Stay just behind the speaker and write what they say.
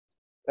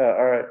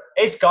All right.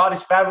 Hey Scott,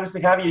 it's fabulous to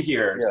have you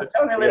here. Yeah. So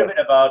tell me a Yeah. little bit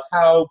about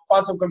how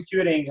quantum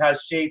computing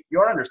has shaped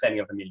your understanding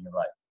of the meaning of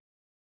life.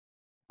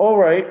 All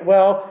right.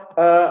 Well,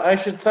 I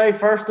should say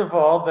first of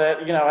all that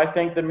I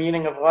think the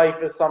meaning of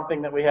life is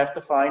something that we have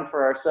to find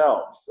for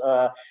ourselves.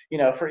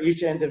 For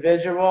each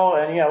individual,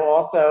 and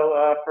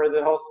also for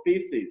the whole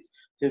species,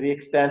 to the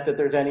extent that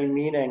there's any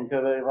meaning to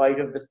the life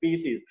of the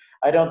species.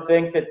 I don't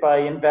think that by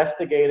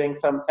investigating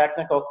some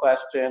technical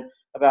question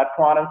about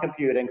quantum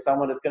computing,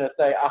 someone is going to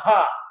say,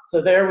 "Aha! So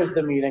there was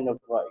the meaning of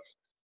life."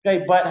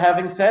 Okay. But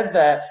having said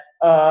that,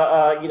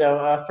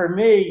 for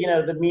me,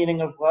 the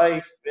meaning of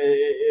life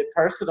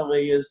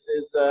personally is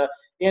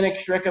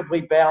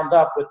inextricably bound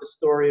up with the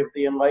story of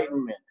the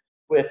Enlightenment,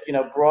 with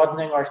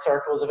broadening our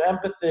circles of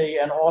empathy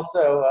and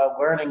also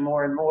learning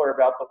more and more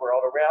about the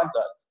world around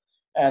us.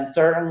 And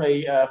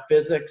certainly,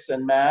 physics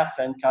and math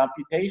and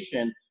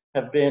computation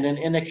have been an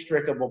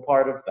inextricable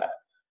part of that.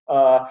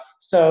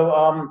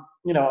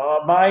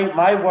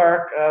 My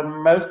work,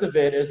 most of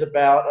it is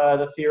about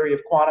the theory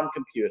of quantum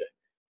computing.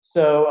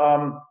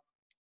 So,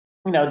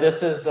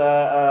 this is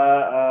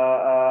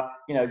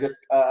just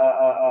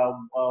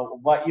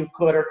what you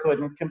could or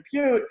couldn't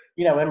compute,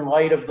 in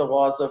light of the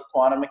laws of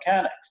quantum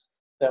mechanics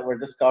that were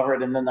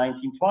discovered in the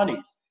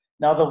 1920s.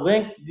 Now,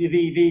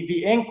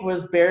 the ink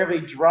was barely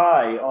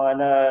dry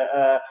on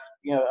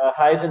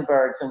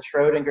Heisenberg's and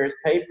Schrodinger's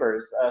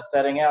papers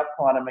setting out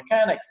quantum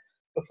mechanics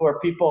before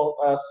people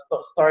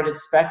started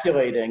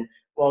speculating.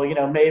 Well,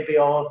 maybe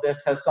all of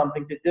this has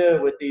something to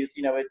do with these,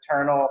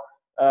 eternal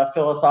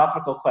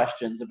philosophical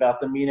questions about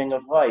the meaning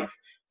of life.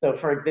 So,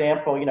 for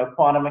example,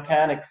 quantum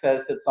mechanics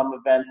says that some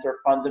events are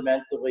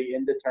fundamentally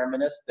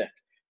indeterministic,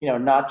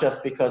 not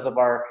just because of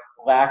our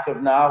lack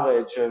of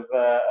knowledge of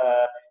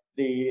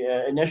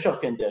the initial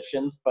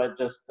conditions, but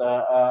just,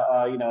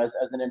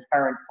 as an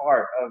inherent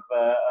part of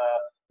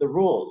the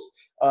rules.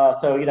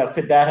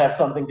 Could that have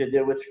something to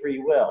do with free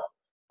will?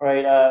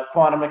 Right?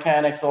 Quantum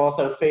mechanics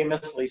also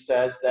famously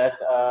says that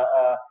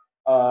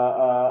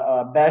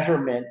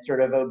measurement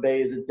sort of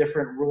obeys a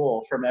different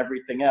rule from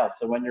everything else.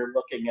 So when you're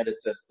looking at a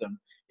system,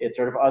 it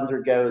sort of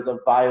undergoes a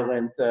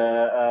violent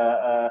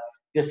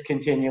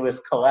discontinuous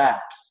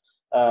collapse,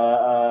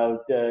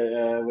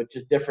 which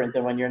is different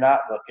than when you're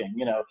not looking.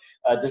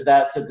 Does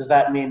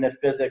that mean that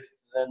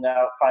physics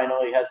now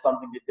finally has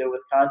something to do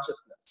with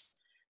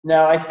consciousness?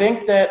 Now, I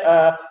think that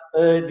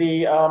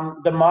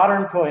the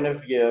modern point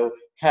of view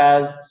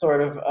has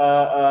sort of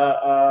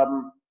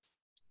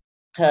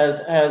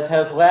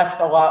has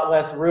left a lot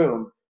less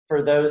room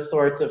for those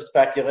sorts of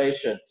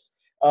speculations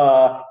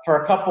for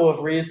a couple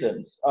of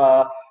reasons.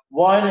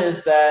 One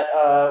is that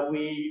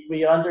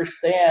we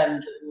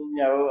understand,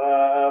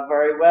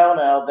 very well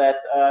now that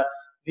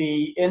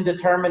the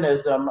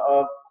indeterminism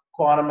of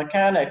quantum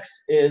mechanics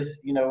is,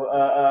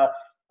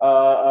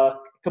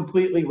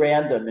 completely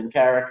random in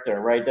character,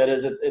 right? That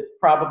is, it's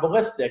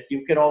probabilistic.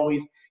 You can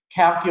always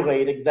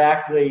calculate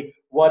exactly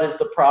what is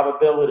the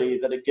probability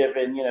that a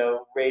given,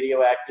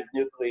 radioactive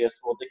nucleus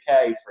will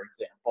decay, for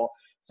example.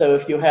 So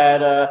if you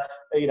had a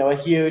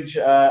huge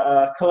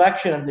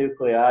collection of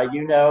nuclei,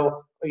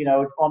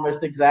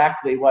 almost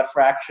exactly what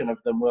fraction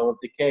of them will have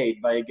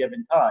decayed by a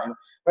given time,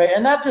 right?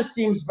 And that just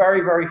seems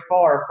very, very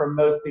far from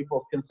most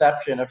people's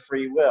conception of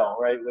free will,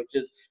 right? Which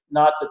is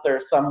not that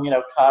there's some,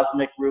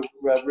 cosmic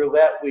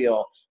roulette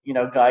wheel,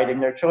 guiding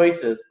their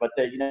choices, but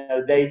that,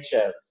 they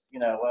chose,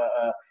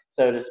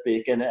 so to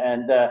speak,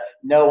 and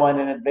no one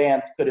in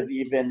advance could have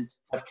even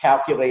have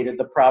calculated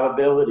the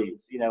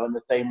probabilities, in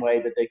the same way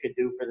that they could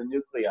do for the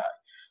nuclei.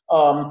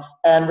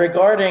 And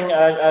regarding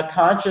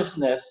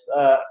consciousness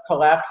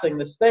collapsing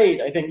the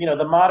state, I think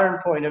the modern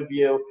point of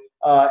view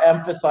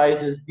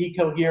emphasizes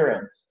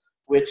decoherence,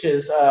 which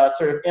is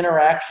sort of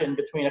interaction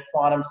between a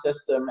quantum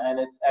system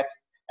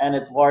and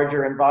its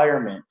larger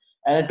environment.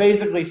 And it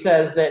basically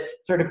says that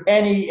sort of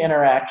any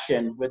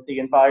interaction with the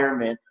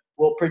environment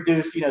will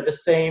produce, the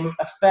same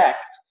effect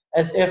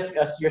as if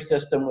your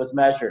system was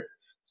measured.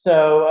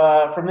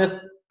 So from this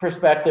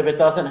perspective, it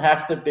doesn't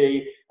have to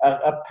be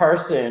a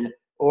person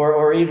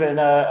or even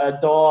a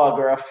dog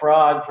or a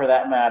frog, for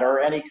that matter, or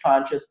any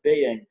conscious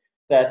being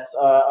that's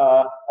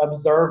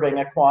observing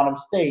a quantum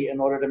state in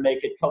order to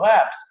make it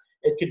collapse.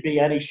 It could be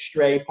any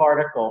stray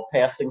particle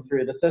passing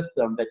through the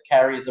system that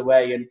carries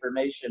away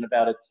information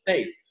about its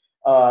state.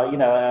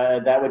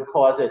 That would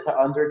cause it to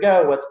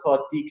undergo what's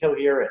called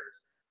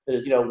decoherence. That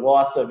is,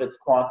 loss of its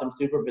quantum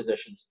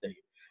superposition state.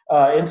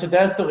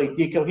 Incidentally,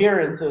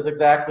 decoherence is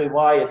exactly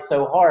why it's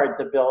so hard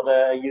to build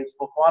a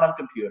useful quantum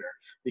computer,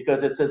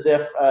 because it's as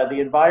if the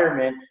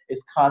environment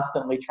is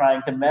constantly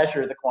trying to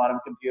measure the quantum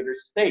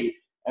computer's state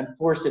and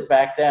force it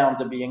back down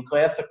to being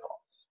classical.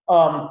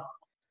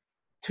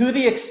 To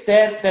the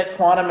extent that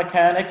quantum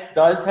mechanics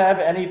does have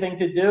anything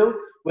to do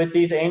with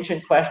these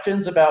ancient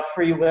questions about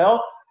free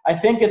will, I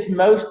think it's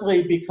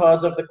mostly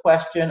because of the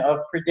question of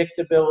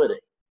predictability.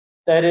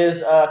 That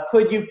is,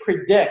 could you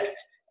predict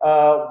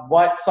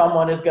what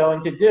someone is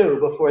going to do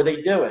before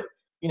they do it?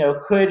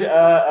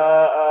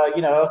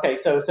 Okay,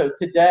 so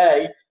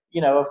today,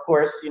 of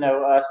course,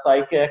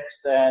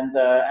 psychics and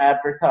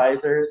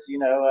advertisers,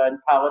 and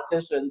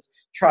politicians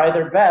try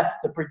their best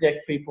to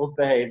predict people's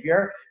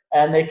behavior,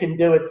 and they can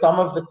do it some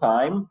of the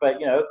time, but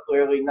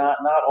clearly not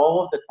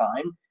all of the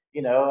time.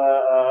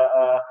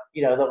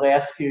 The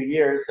last few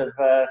years have,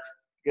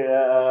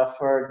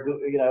 for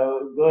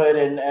good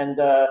and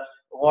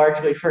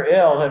largely for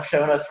ill, have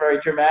shown us very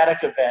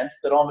dramatic events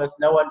that almost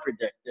no one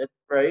predicted,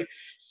 right?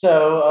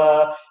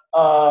 So.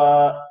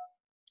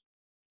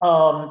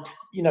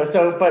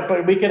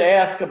 But we could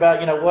ask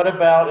about, what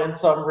about in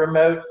some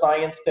remote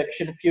science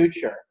fiction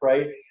future,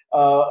 right?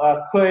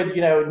 Could,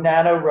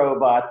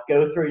 nanorobots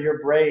go through your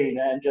brain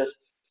and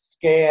just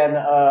scan,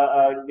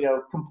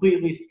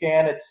 completely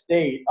scan its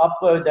state,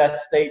 upload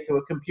that state to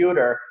a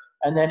computer,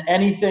 and then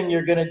anything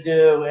you're going to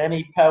do,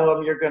 any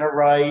poem you're going to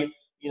write,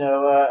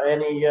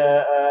 any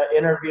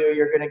interview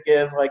you're going to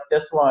give, like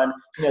this one,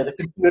 the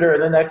computer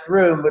in the next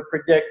room would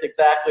predict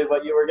exactly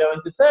what you were going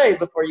to say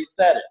before you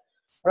said it.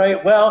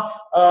 Right. Well,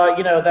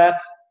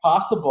 that's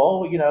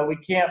possible. We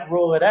can't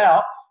rule it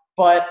out,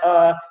 but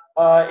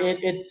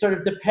it sort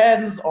of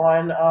depends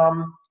on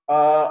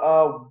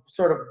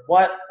sort of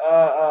what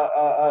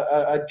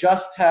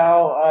just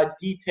how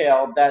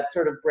detailed that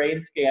sort of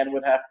brain scan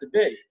would have to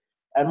be.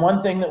 And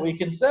one thing that we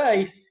can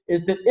say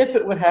is that if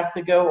it would have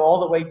to go all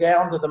the way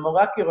down to the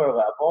molecular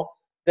level,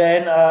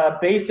 then a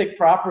basic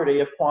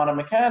property of quantum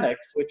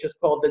mechanics, which is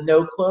called the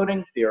no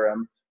cloning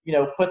theorem,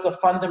 puts a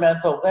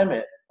fundamental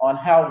limit on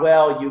how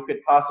well you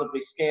could possibly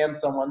scan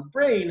someone's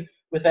brain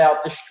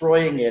without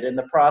destroying it in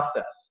the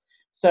process.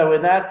 So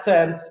in that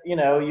sense,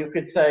 you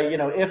could say,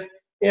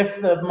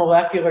 if the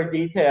molecular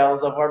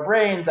details of our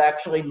brains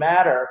actually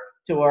matter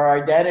to our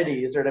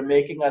identities or to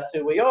making us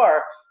who we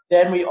are,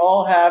 then we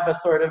all have a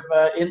sort of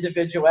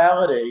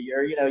individuality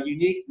or,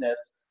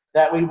 uniqueness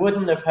that we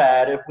wouldn't have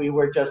had if we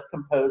were just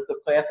composed of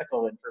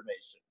classical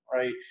information,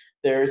 right?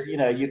 There's,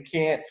 you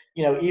can't,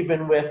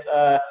 even with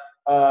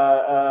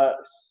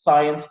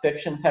science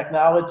fiction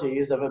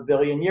technologies of 1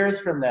 billion years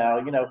from now,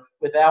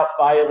 without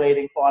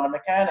violating quantum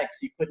mechanics,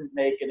 you couldn't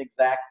make an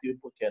exact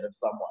duplicate of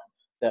someone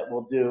that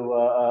will do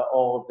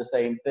all of the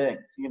same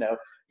things.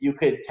 You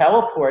could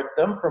teleport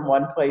them from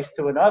one place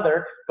to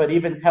another, but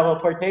even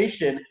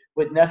teleportation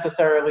would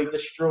necessarily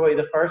destroy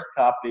the first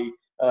copy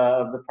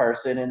of the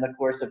person in the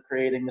course of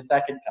creating the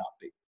second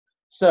copy.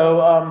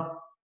 So,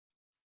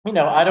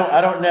 I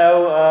don't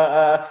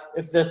know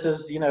if this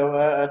is,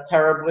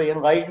 terribly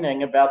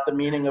enlightening about the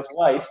meaning of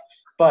life,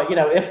 but,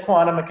 if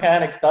quantum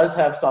mechanics does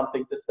have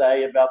something to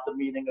say about the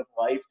meaning of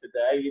life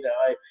today,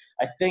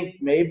 I think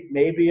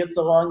maybe it's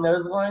along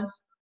those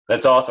lines.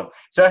 That's awesome.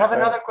 So I have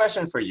another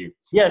question for you.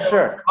 Yeah, so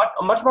sure.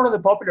 Much more on the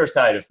popular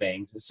side of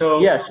things.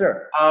 So yeah,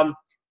 sure.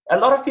 A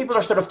lot of people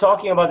are sort of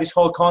talking about this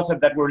whole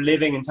concept that we're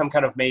living in some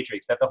kind of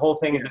matrix, that the whole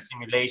thing is a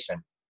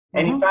simulation.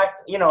 And in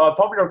fact, a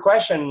popular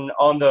question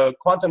on the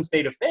quantum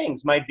state of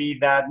things might be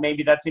that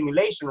maybe that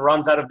simulation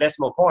runs out of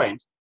decimal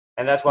points,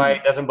 and that's why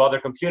it doesn't bother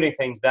computing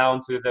things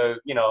down to the,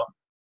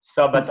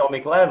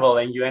 subatomic level,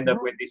 and you end up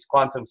with these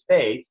quantum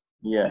states.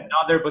 Yeah.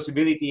 Another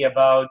possibility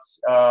about,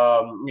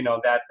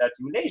 that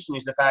simulation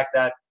is the fact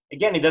that,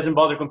 again, it doesn't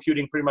bother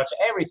computing pretty much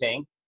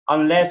everything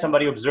unless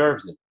somebody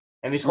observes it.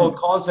 And this whole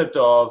concept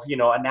of,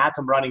 an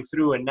atom running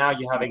through, and now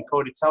you have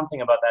encoded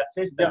something about that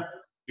system,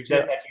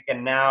 suggests that you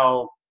can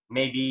now,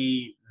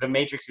 maybe the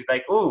matrix is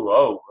like,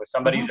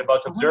 somebody's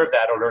about to observe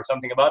that or learn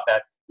something about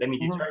that. Let me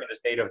determine the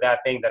state of that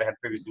thing that I had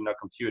previously not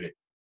computed.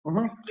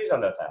 Please on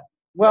that.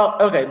 Well,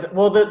 okay.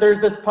 Well, there's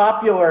this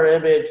popular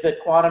image that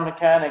quantum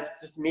mechanics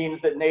just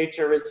means that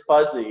nature is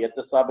fuzzy at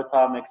the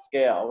subatomic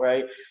scale,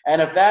 right?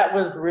 And if that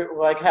was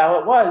like how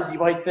it was, you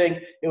might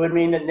think it would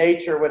mean that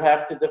nature would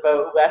have to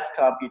devote less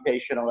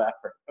computational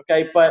effort,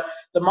 okay? But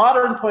the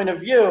modern point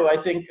of view, I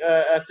think,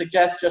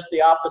 suggests just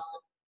the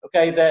opposite.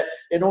 Okay, that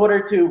in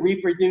order to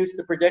reproduce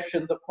the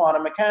predictions of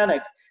quantum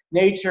mechanics,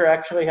 nature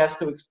actually has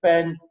to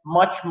expend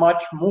much,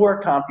 much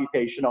more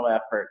computational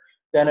effort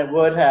than it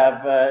would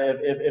have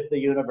if the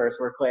universe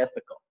were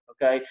classical.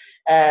 Okay,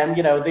 and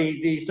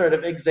the sort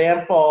of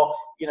example,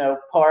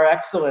 par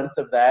excellence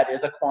of that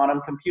is a quantum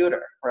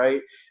computer,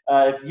 right?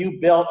 If you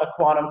built a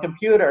quantum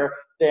computer,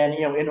 then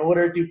in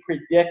order to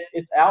predict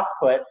its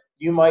output,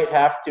 you might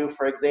have to,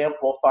 for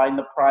example, find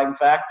the prime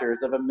factors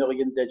of a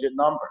 1,000,000-digit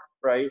number,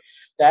 right?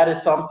 That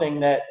is something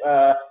that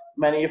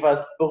many of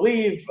us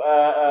believe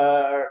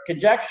or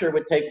conjecture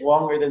would take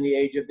longer than the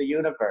age of the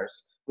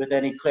universe with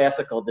any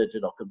classical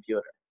digital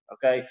computer.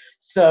 Okay,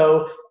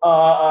 so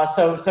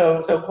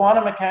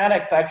quantum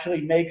mechanics actually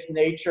makes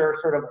nature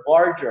sort of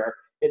larger.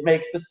 It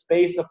makes the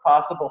space of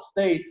possible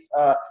states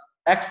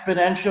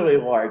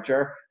exponentially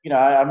larger.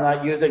 I'm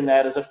not using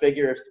that as a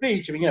figure of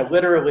speech. I mean,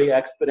 literally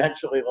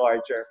exponentially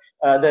larger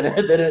than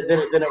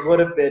it would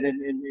have been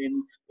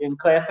in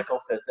classical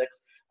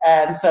physics.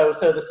 And so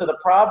the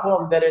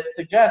problem that it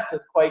suggests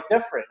is quite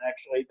different,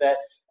 actually. That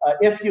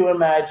if you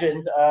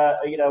imagined,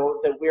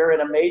 that we're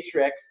in a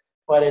matrix,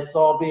 but it's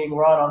all being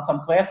run on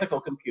some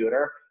classical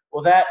computer,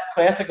 well, that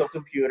classical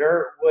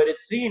computer would,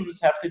 it seems,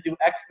 have to do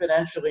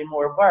exponentially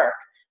more work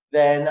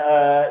than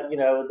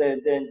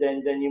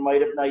than you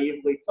might have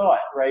naively thought,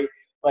 right?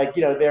 Like,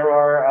 there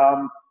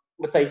are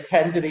let's say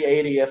 10 to the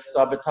 80th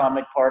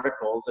subatomic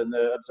particles in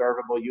the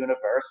observable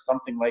universe,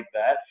 something like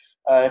that.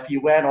 If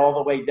you went all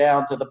the way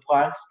down to the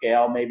Planck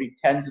scale, maybe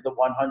 10 to the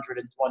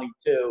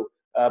 122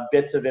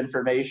 bits of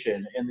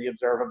information in the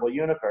observable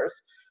universe.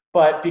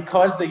 But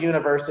because the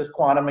universe is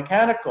quantum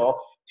mechanical,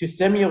 to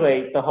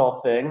simulate the whole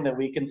thing that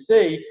we can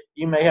see,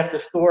 you may have to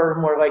store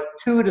more like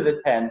 2 to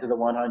the 10 to the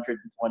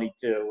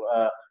 122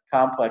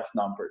 complex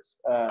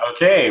numbers.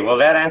 Okay, well,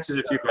 that answers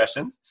a few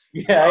questions.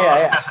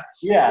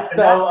 Yeah.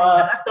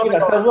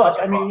 So look,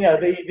 I mean,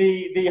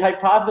 the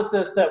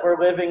hypothesis that we're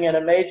living in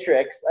a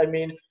matrix, I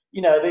mean,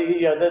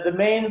 the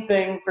main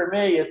thing for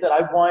me is that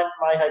I want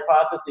my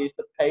hypotheses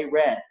to pay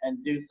rent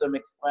and do some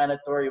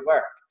explanatory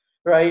work,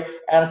 right?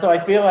 And so I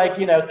feel like,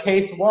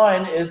 case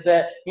one is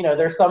that,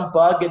 there's some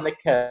bug in the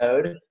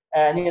code,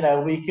 and,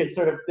 we could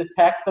sort of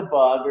detect the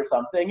bug or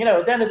something,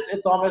 then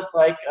it's almost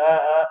like,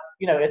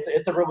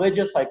 it's a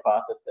religious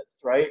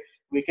hypothesis, right?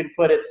 We can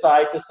put it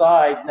side to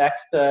side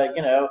next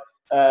to,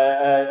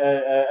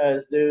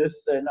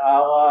 Zeus and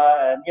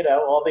Allah and,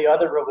 all the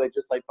other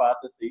religious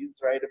hypotheses,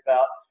 right?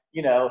 About,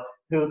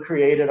 who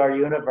created our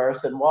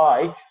universe and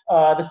why.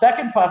 The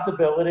second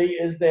possibility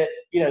is that,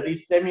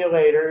 these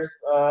simulators,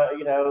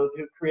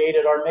 who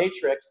created our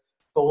matrix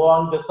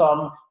belong to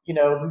some,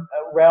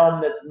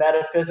 realm that's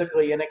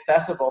metaphysically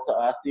inaccessible to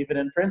us, even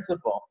in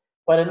principle.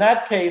 But in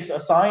that case, a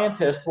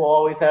scientist will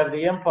always have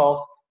the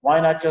impulse, why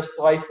not just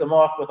slice them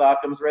off with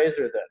Occam's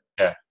razor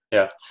then?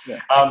 Yeah.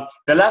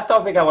 The last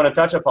topic I want to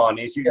touch upon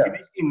is you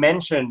basically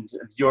mentioned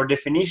your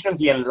definition of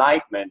the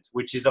Enlightenment,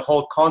 which is the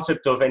whole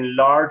concept of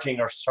enlarging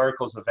our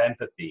circles of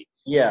empathy.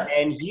 Yeah.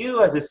 And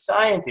you as a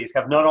scientist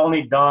have not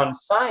only done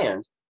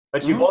science,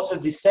 but you've also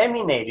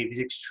disseminated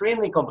these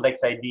extremely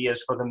complex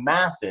ideas for the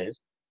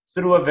masses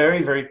through a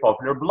very, very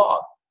popular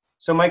blog.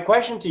 So my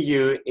question to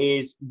you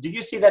is, do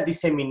you see that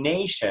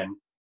dissemination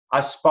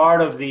as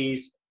part of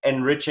these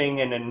enriching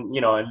and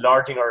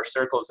enlarging our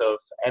circles of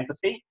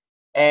empathy?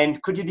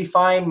 And could you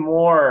define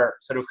more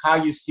sort of how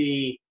you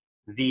see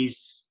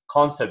these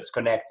concepts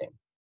connecting?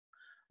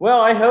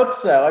 Well, I hope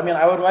so. I mean,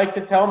 I would like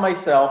to tell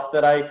myself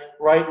that I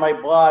write my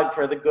blog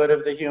for the good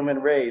of the human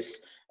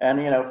race and,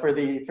 for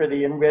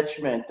the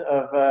enrichment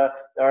of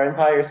our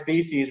entire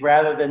species,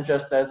 rather than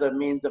just as a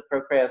means of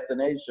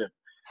procrastination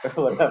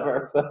or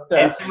whatever. But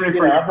and similarly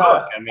for your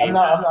book, I'm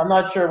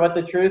not sure what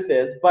the truth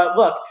is. But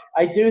look,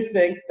 I do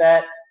think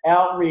that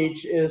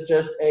outreach is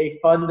just a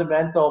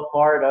fundamental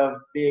part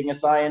of being a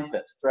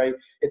scientist, right?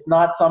 It's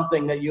not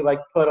something that you like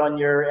put on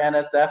your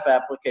NSF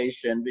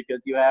application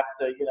because you have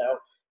to,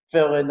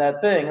 fill in that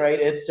thing,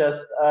 right? It's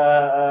just,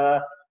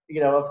 of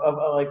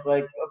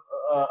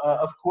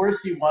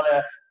course you want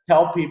to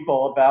tell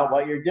people about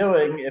what you're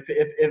doing if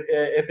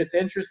it's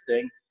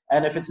interesting,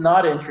 and if it's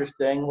not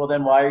interesting, well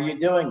then why are you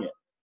doing it?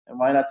 And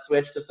why not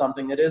switch to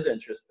something that is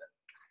interesting?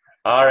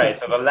 All right,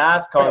 so the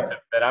last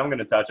concept that I'm going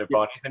to touch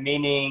upon is the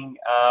meaning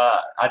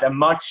at a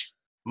much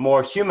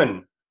more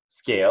human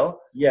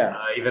scale. Yeah.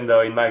 Even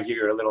though in my view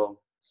you're a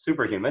little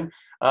superhuman,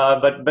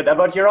 but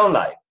about your own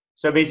life.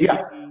 So basically,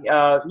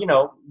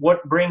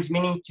 what brings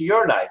meaning to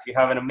your life? You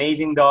have an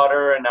amazing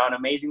daughter and now an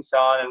amazing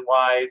son and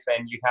wife,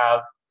 and you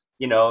have,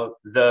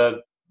 the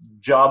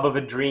job of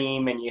a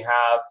dream, and you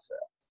have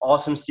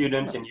awesome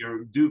students, and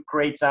you do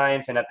great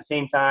science, and at the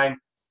same time,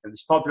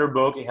 this popular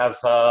book, you have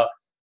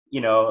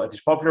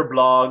this popular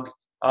blog.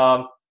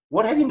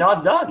 What have you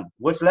not done?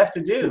 What's left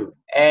to do?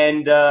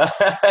 And go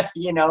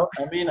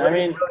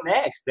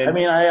next. And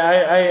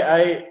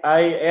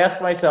I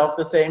ask myself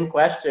the same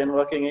question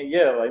looking at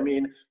you. I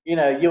mean,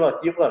 you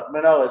look,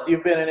 Manolis,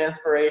 you've been an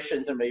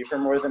inspiration to me for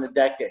more than a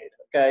decade.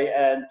 Okay,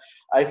 and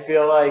I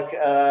feel like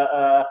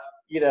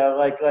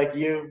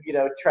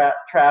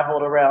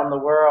traveled around the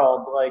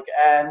world,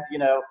 and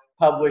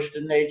published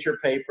in Nature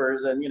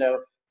papers, and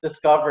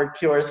discovered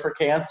cures for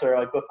cancer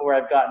before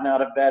I've gotten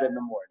out of bed in the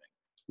morning.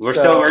 We're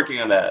still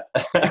working on that.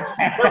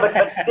 No,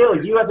 but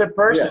still, you as a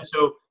person,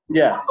 so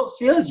what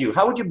fulfills you?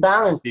 How would you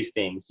balance these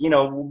things?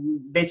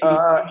 Basically,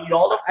 you need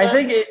all of them? I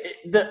think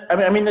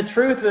the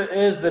truth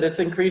is that it's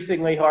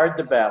increasingly hard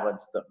to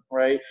balance them,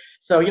 right?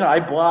 So, I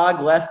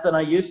blog less than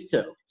I used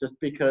to, just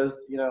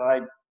because,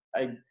 I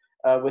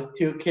with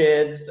 2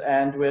 kids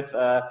and with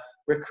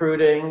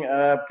recruiting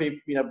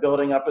people,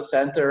 building up a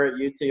center at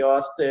UT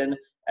Austin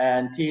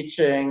and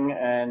teaching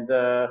and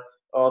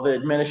all the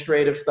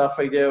administrative stuff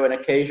I do, and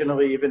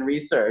occasionally even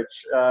research.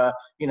 I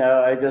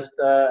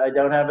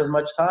don't have as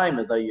much time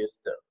as I used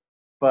to.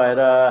 But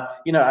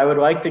I would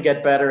like to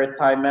get better at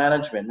time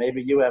management.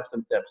 Maybe you have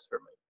some tips for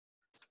me.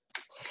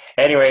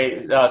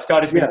 Anyway,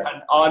 Scott, it's been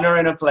an honor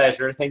and a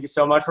pleasure. Thank you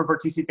so much for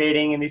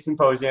participating in this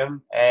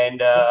symposium,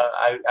 and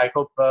I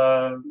hope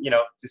to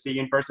see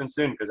you in person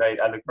soon, because I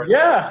look forward.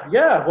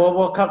 Yeah. Well,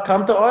 we'll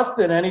come to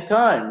Austin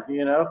anytime.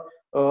 We'll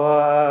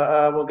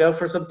go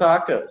for some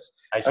tacos.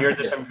 I hear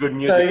there's some good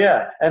music.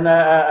 So and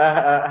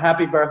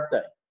happy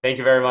birthday. Thank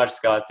you very much,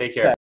 Scott. Take care.